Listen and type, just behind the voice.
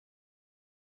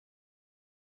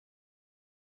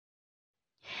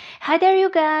Hi there you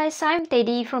guys, I'm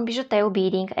Teddy from BijuTeo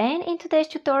Beading, and in today's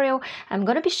tutorial I'm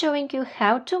gonna be showing you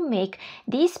how to make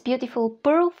these beautiful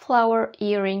pearl flower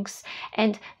earrings,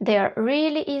 and they are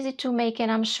really easy to make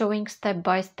and I'm showing step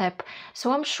by step,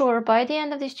 so I'm sure by the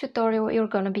end of this tutorial you're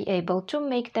gonna be able to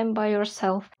make them by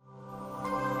yourself.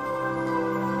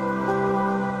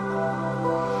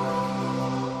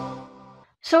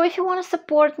 So if you want to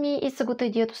support me, it's a good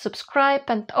idea to subscribe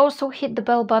and also hit the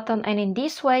bell button, and in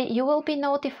this way you will be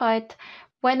notified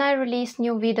when I release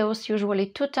new videos, usually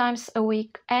 2 times a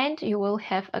week, and you will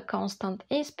have a constant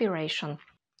inspiration.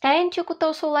 And you could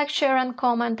also like, share and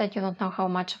comment, and you don't know how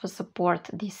much of a support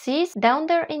this is. Down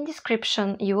there in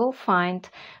description you will find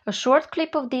a short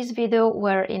clip of this video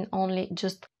where in only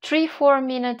just 3-4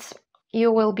 minutes you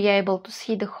will be able to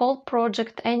see the whole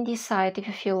project and decide if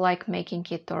you feel like making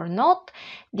it or not.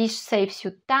 This saves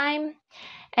you time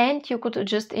and you could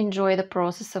just enjoy the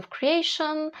process of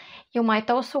creation. You might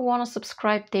also want to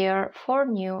subscribe there for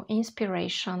new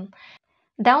inspiration.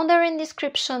 Down there in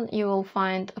description you will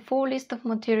find a full list of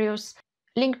materials,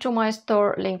 link to my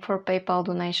store, link for PayPal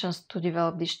donations to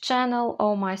develop this channel,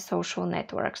 all my social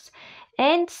networks,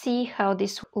 and see how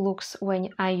this looks when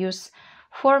I use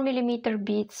 4mm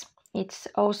beads. It's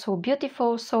also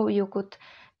beautiful, so you could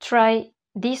try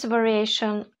this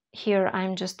variation. Here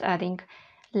I'm just adding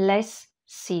less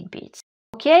seed beads.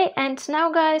 Okay, and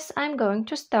now guys, I'm going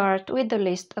to start with the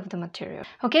list of the material.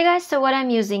 Okay guys, so what I'm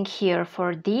using here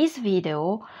for this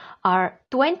video are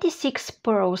 26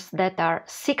 pearls that are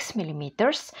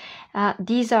 6mm.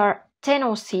 These are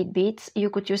 10 seed beads. You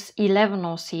could use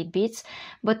 11 seed beads,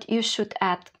 but you should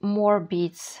add more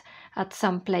beads at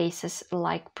some places,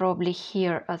 like probably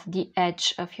here at the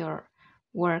edge of your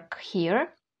work here.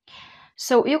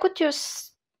 So you could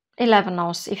use 11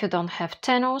 O's if you don't have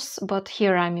 10 O's, but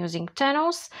here I'm using 10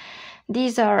 O's.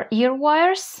 These are ear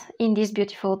wires in this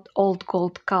beautiful old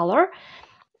gold color.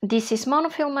 This is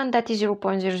monofilament, that is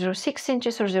 0.006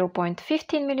 inches or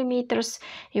 0.15 millimeters.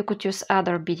 You could use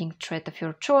other beading thread of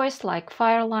your choice, like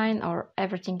Fireline or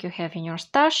everything you have in your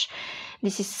stash.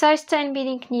 This is size 10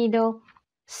 beading needle,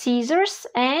 scissors,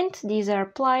 and these are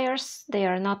pliers. They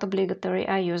are not obligatory,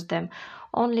 I use them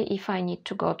only if I need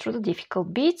to go through the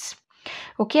difficult beads.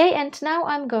 Okay, and now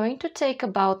I'm going to take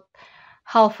about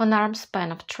half an arm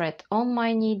span of thread on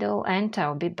my needle and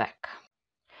I'll be back.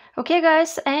 Okay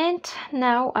guys, and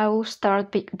now I will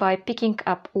start by picking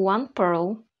up one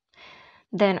pearl,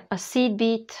 then a seed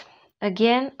bead,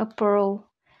 again a pearl,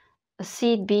 a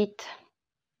seed bead,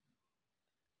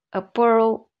 a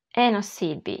pearl and a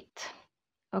seed bead.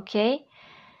 Okay,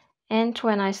 and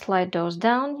when I slide those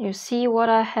down, you see what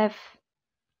I have.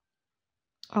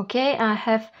 Okay, I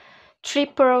have 3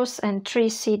 pearls and 3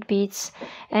 seed beads,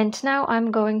 and now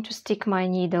I'm going to stick my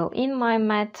needle in my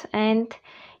mat, and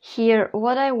here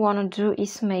what I want to do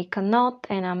is make a knot,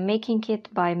 and I'm making it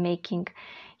by making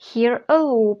here a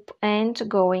loop and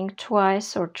going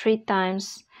twice or 3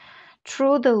 times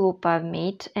through the loop I've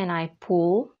made, and I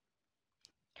pull.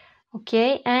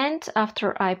 Okay, and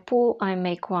after I pull I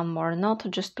make one more knot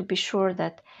just to be sure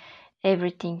that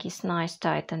everything is nice,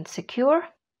 tight and secure.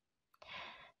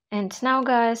 And now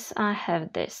guys, I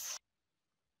have this.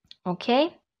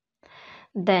 Okay,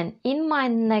 then in my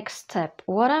next step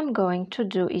what I'm going to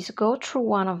do is go through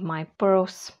one of my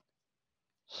pearls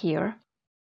here,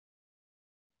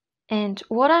 and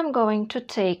what I'm going to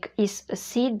take is a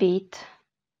seed bead,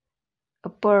 a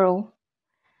pearl,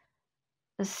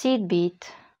 a seed bead,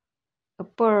 a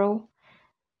pearl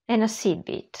and a seed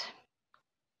bead.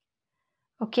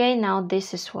 Okay, now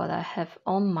this is what I have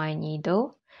on my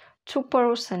needle, 2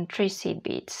 pearls and 3 seed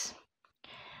beads.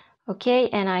 Okay,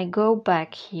 and I go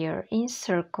back here in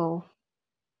circle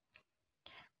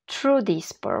through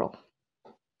this pearl.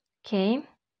 Okay,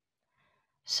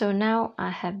 so now I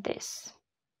have this.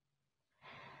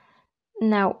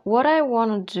 Now what I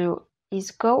want to do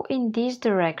is go in this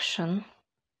direction,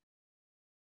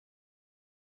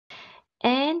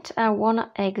 and I want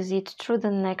to exit through the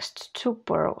next 2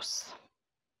 pearls.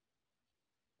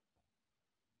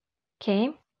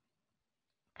 Okay,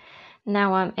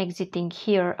 now I'm exiting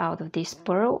here out of this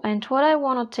pearl, and what I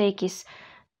want to take is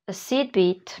a seed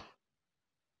bead,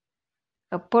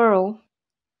 a pearl,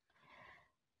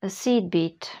 a seed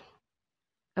bead,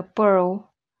 a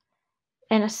pearl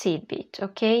and a seed bead.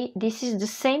 Okay, this is the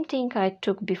same thing I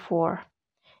took before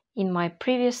in my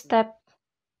previous step.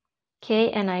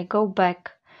 Okay, and I go back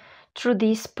through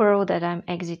this pearl that I'm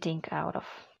exiting out of.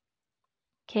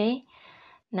 Okay,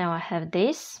 now I have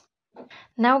this.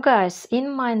 Now guys, in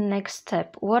my next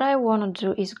step what I want to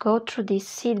do is go through this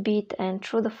seed bead and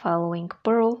through the following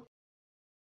pearl,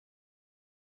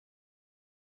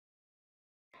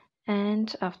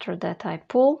 and after that I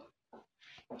pull.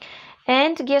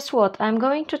 And guess what? I'm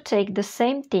going to take the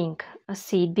same thing, a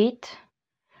seed bead,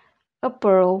 a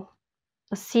pearl,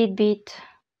 a seed bead,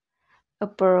 a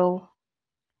pearl,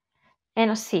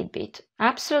 and a seed bead.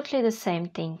 Absolutely the same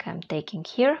thing I'm taking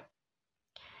here.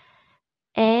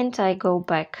 And I go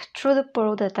back through the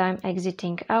pearl that I'm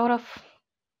exiting out of.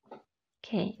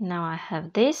 Okay, now I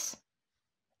have this.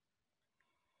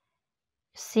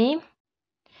 See?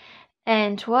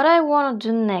 And what I want to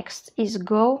do next is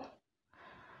go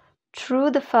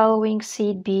through the following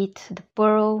seed bead, the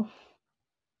pearl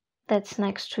that's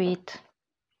next to it,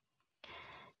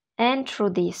 and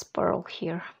through this pearl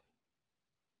here.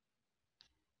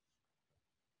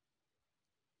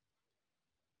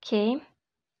 Okay.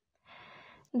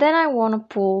 Then I want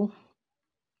to pull,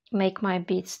 make my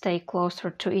beads stay closer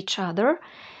to each other,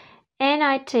 and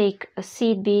I take a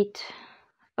seed bead,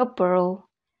 a pearl,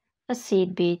 a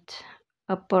seed bead,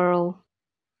 a pearl,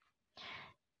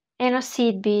 and a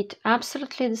seed bead.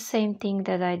 Absolutely the same thing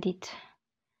that I did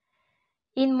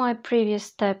in my previous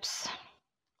steps.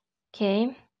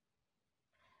 Okay,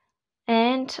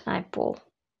 and I pull.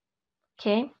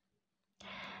 Okay,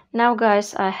 now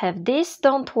guys, I have this.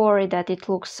 Don't worry that it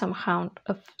looks somehow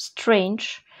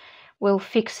strange. We'll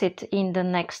fix it in the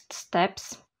next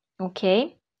steps.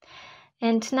 Okay,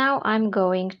 and now I'm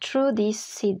going through this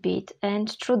seed bead and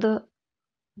through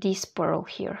this pearl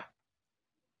here.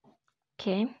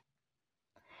 Okay,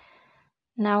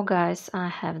 now guys, I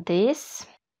have this,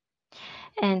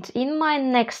 and in my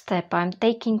next step I'm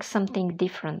taking something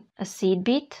different, a seed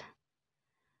bead,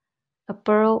 a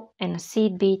pearl, and a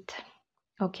seed bead.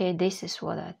 Okay, this is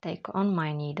what I take on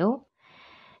my needle,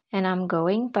 and I'm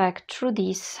going back through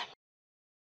this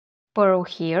pearl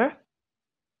here.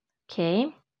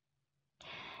 Okay,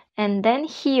 and then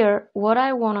here what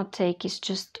I want to take is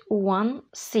just one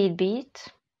seed bead,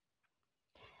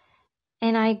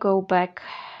 and I go back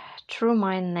through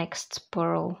my next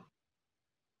pearl.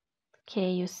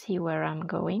 Okay, you see where I'm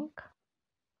going.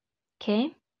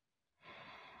 Okay,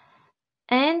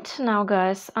 and now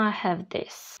guys, I have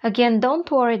this. Again, don't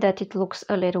worry that it looks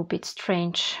a little bit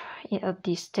strange at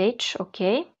this stage.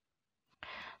 Okay,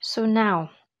 so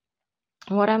now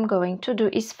what I'm going to do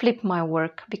is flip my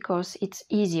work because it's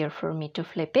easier for me to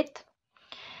flip it,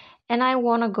 and I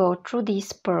want to go through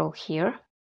this pearl here.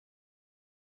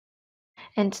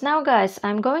 And now guys,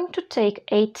 I'm going to take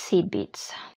 8 seed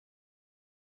beads.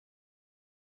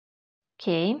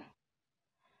 Okay,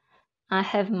 I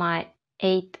have my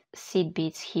 8 seed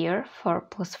beads here, 4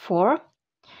 plus 4,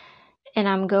 and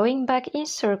I'm going back in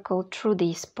circle through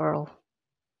this pearl.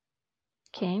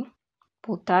 Okay,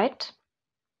 pull tight.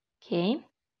 Okay,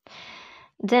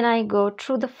 then I go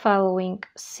through the following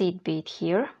seed bead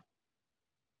here,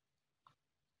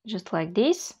 just like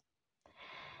this.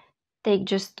 Take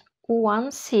just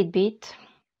one seed bead,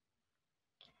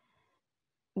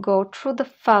 go through the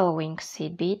following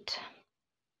seed bead,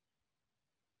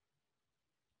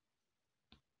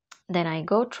 then I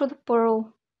go through the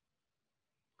pearl,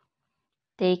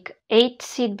 take 8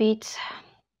 seed beads.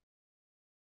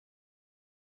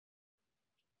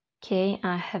 Okay,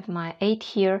 I have my 8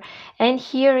 here, and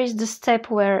here is the step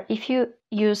where if you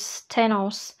use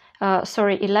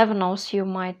 11 ounce, you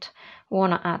might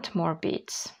want to add more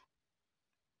beads.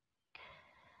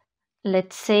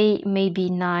 Let's say maybe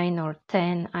 9 or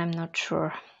 10, I'm not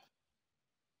sure.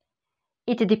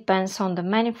 It depends on the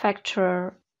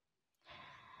manufacturer.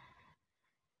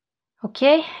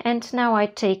 Okay, and now I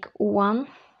take one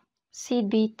seed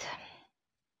bead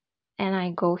and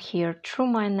I go here through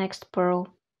my next pearl,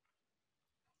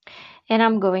 and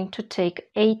I'm going to take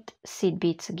 8 seed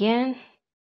beads again.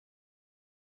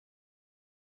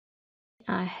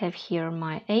 I have here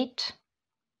my 8.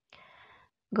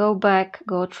 Go back,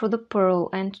 go through the pearl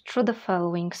and through the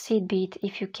following seed bead,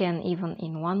 if you can, even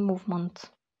in one movement.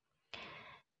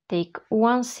 Take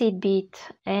one seed bead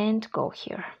and go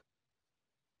here.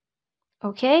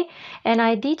 Okay, and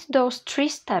I did those 3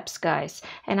 steps, guys,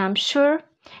 and I'm sure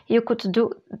you could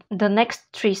do the next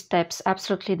 3 steps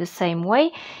absolutely the same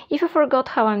way. If you forgot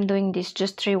how I'm doing this,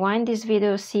 just rewind this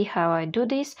video, see how I do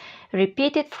this,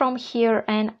 repeat it from here,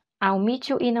 and I'll meet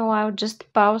you in a while.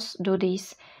 Just pause, do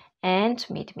this, and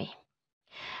meet me.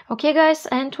 Okay guys,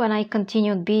 and when I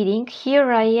continued beading,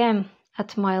 here I am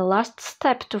at my last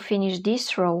step to finish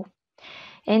this row,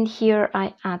 and here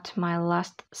I add my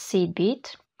last seed bead.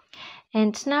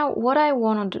 And now what I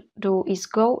want to do is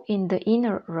go in the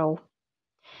inner row,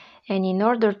 and in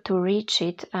order to reach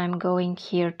it, I'm going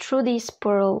here through this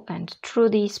pearl and through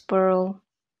this pearl.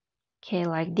 Okay,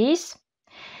 like this.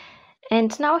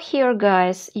 And now here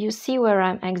guys, you see where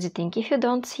I'm exiting. If you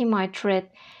don't see my thread,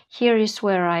 Here is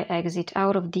where I exit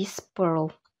out of this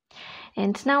pearl.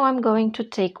 And now I'm going to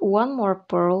take one more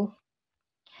pearl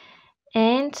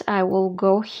and I will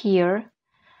go here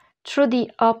through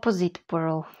the opposite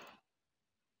pearl,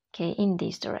 okay, in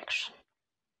this direction.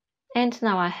 And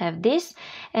now I have this,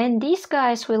 and these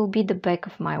guys will be the back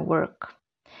of my work.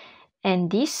 And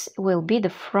this will be the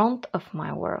front of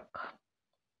my work,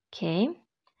 okay?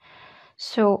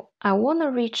 So I want to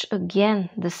reach again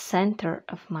the center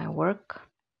of my work.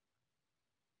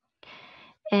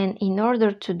 And in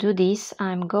order to do this,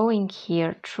 I'm going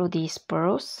here through these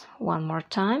pearls one more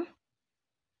time.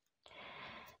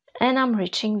 And I'm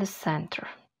reaching the center.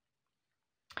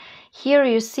 Here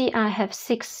you see I have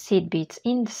 6 seed beads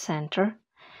in the center.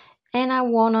 And I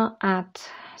want to add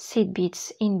seed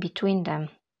beads in between them.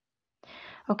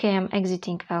 Okay, I'm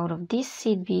exiting out of this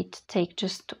seed bead, take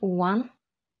just one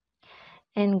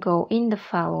and go in the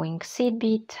following seed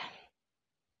bead.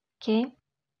 Okay.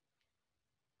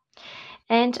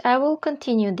 And I will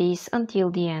continue this until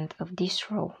the end of this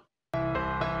row.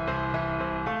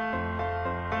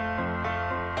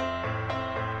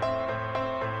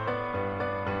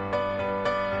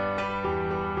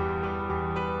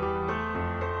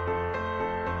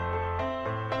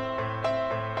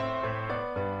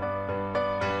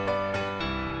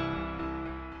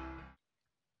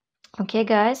 Okay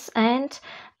guys, and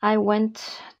I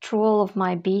went through all of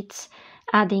my beads,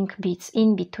 adding beads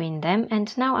in between them,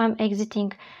 and now I'm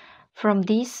exiting from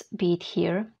this bead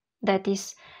here that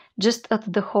is just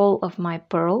at the hole of my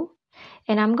pearl,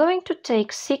 and I'm going to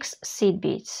take 6 seed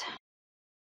beads.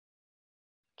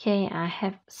 Okay, I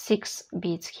have 6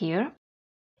 beads here,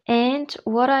 and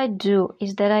what I do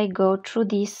is that I go through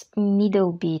this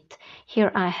middle bead.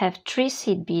 Here I have 3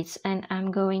 seed beads and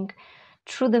I'm going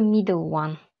through the middle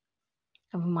one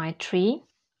of my tree.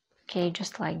 Okay,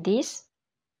 just like this.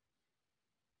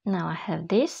 Now I have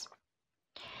this,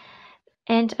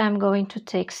 and I'm going to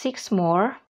take 6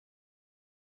 more.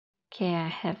 Okay, I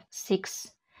have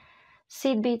 6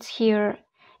 seed beads here,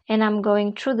 and I'm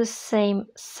going through the same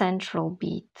central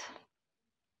bead.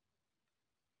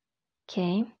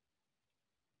 Okay,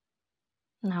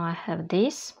 now I have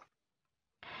this.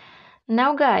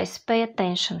 Now guys, pay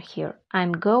attention here.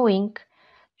 I'm going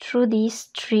through these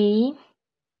 3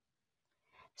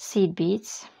 seed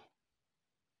beads,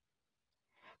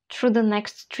 through the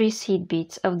next 3 seed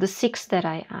beads of the 6 that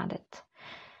I added,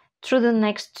 through the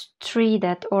next 3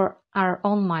 that are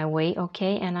on my way,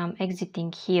 okay, and I'm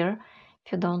exiting here.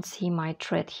 If you don't see my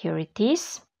thread, here it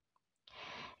is.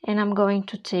 And I'm going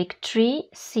to take 3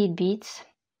 seed beads,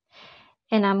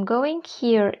 and I'm going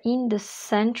here in the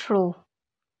central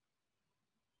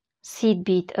seed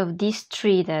bead of this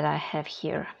tree that I have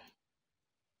here.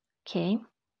 Okay,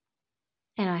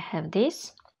 and I have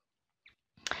this.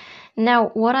 Now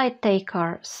what I take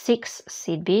are 6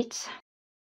 seed beads.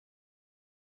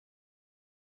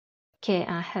 Okay,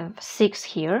 I have 6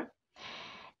 here,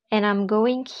 and I'm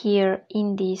going here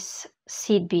in this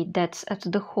seed bead that's at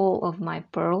the hole of my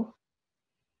pearl,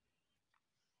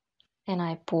 and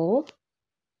I pull.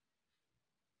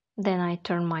 Then I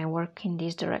turn my work in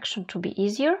this direction to be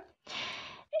easier.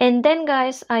 And then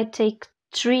guys, I take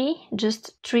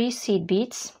just 3 seed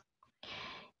beads,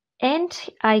 and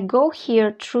I go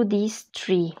here through these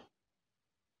 3.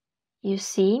 You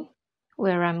see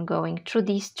where I'm going through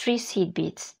these 3 seed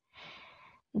beads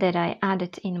that I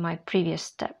added in my previous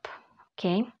step.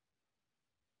 Okay,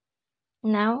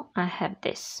 now I have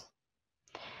this.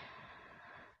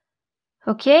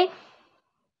 Okay,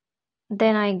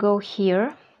 then I go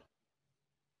here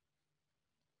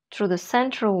through the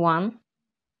central one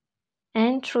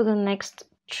and through the next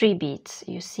 3 beads.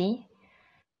 You see,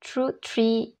 through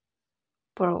 3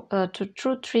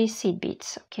 seed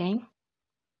beads. Okay,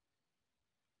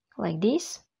 like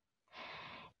this,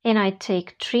 and I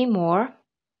take 3 more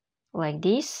like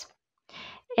this,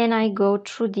 and I go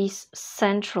through this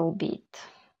central bead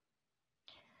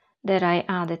that I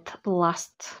added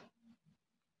last,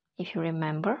 if you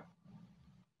remember.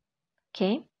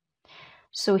 Okay,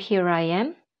 so here I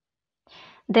am.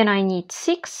 Then I need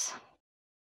 6.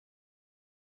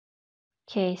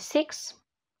 Okay, 6,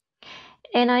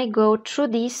 and I go through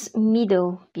this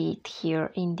middle bead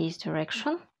here in this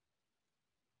direction,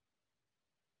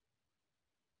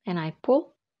 and I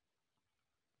pull.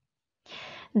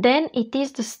 Then it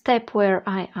is the step where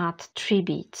I add 3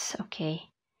 beads. Okay,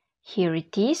 here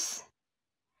it is,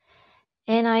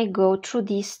 and I go through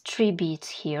these 3 beads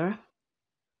here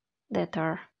that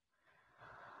are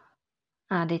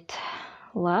added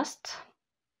last.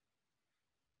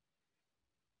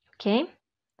 Okay,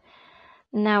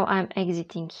 now I'm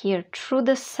exiting here through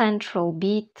the central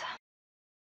bead,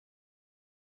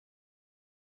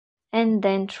 and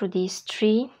then through these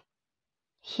 3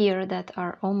 here that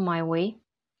are on my way.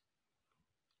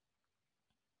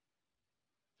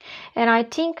 And I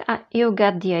think you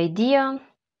got the idea.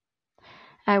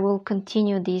 I will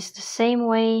continue this the same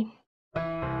way.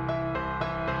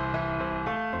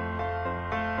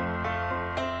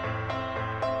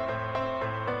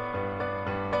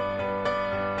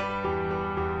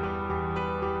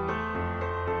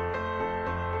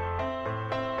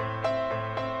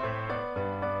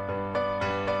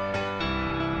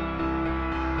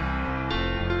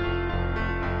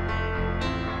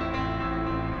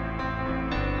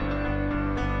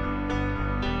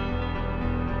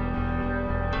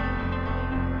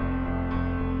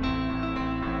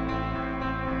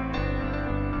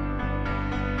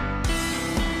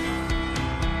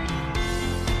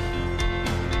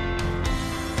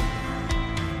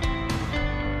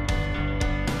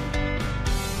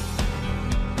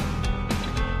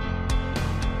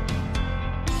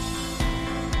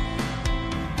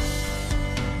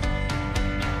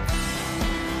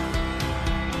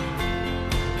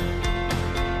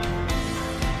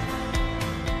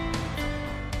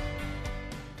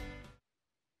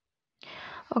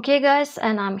 Okay guys,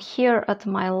 and I'm here at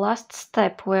my last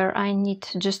step where I need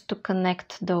just to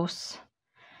connect those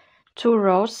 2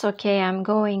 rows. Okay, I'm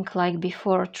going like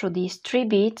before through these 3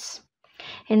 beads,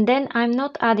 and then I'm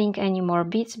not adding any more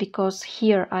beads because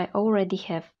here I already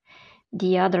have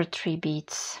the other 3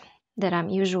 beads that I'm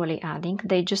usually adding.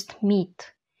 They just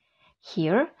meet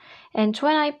here, and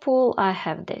when I pull I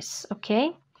have this.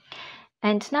 Okay,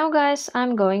 and now guys,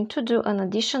 I'm going to do an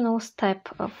additional step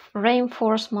of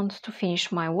reinforcement to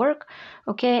finish my work.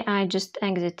 Okay, I just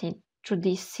exited through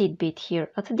this seed bead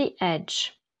here at the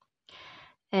edge.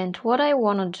 And what I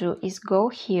want to do is go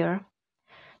here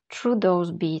through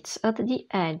those beads at the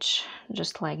edge,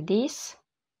 just like this.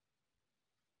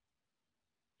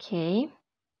 Okay.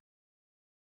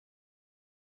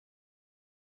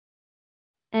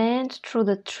 And through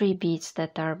the 3 beads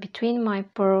that are between my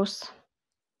pearls.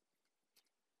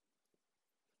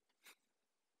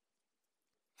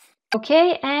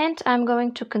 Okay, and I'm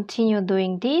going to continue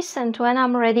doing this, and when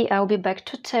I'm ready I'll be back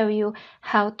to tell you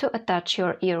how to attach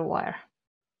your ear wire.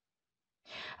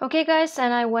 Okay guys,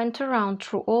 and I went around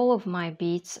through all of my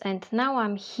beads, and now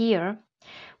I'm here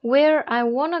where I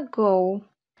want to go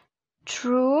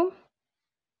through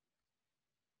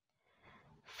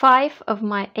 5 of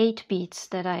my 8 beads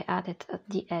that I added at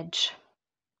the edge.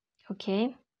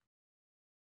 Okay.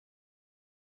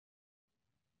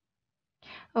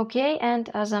 Okay, and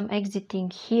as I'm exiting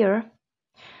here,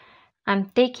 I'm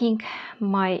taking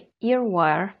my ear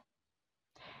wire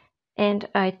and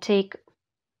I take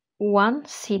 1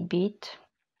 seed bead.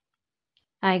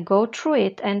 I go through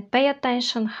it, and pay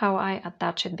attention how I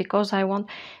attach it, because I want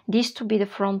this to be the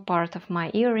front part of my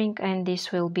earring and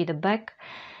this will be the back.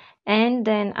 And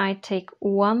then I take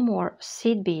 1 more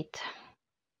seed bead.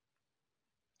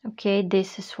 Okay,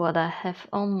 this is what I have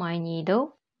on my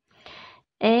needle.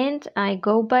 And I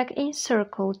go back in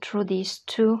circle through these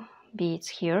 2 beads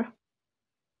here.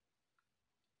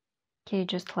 Okay,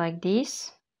 just like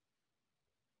this.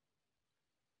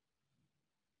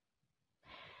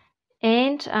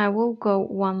 And I will go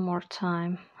 1 more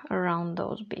time around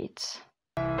those beads.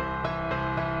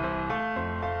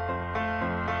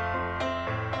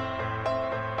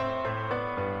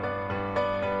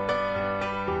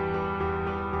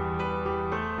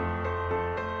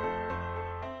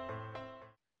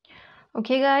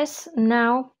 Okay guys,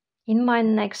 now in my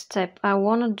next step I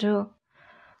want to do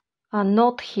a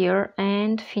knot here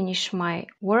and finish my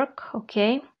work.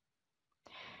 Okay,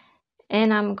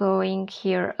 and I'm going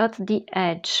here at the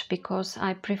edge because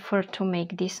I prefer to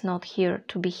make this knot here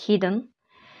to be hidden.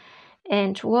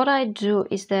 And what I do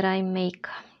is that I make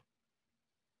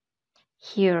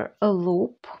here a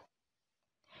loop,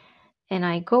 and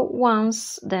I go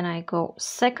once, then I go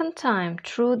second time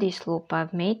through this loop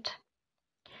I've made,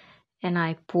 and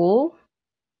I pull.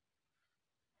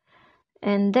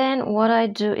 And then what I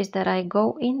do is that I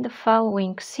go in the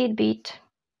following seed bead,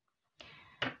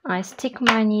 I stick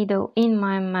my needle in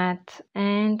my mat,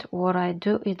 and what I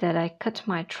do is that I cut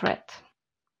my thread.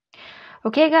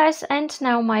 Okay guys, and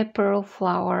now my pearl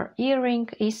flower earring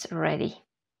is ready.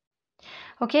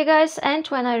 Okay guys, and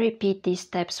when I repeat these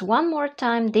steps 1 more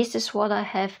time, this is what I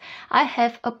have. I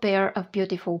have a pair of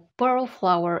beautiful pearl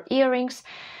flower earrings,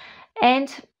 and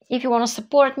if you want to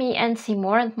support me and see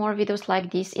more and more videos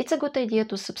like this, it's a good idea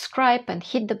to subscribe and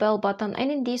hit the bell button,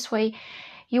 and in this way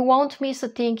you won't miss a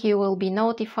thing. You will be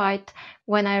notified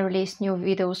when I release new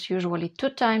videos, usually 2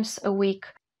 times a week,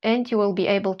 and you will be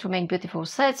able to make beautiful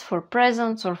sets for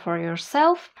presents or for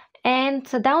yourself. And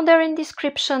down there in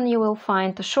description you will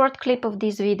find a short clip of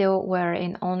this video where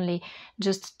in only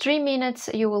just 3 minutes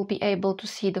you will be able to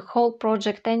see the whole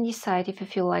project and decide if you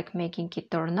feel like making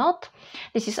it or not.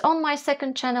 This is on my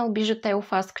second channel, BijuTeo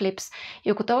Fast Clips.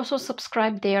 You could also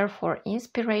subscribe there for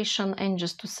inspiration and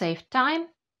just to save time.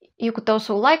 You could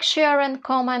also like, share and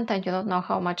comment, and you don't know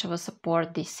how much of a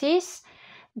support this is.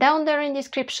 Down there in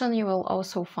description you will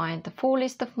also find the full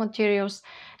list of materials,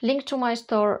 link to my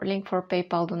store, link for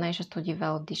PayPal donations to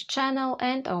develop this channel,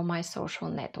 and all my social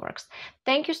networks.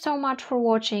 Thank you so much for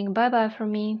watching. Bye bye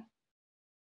from me.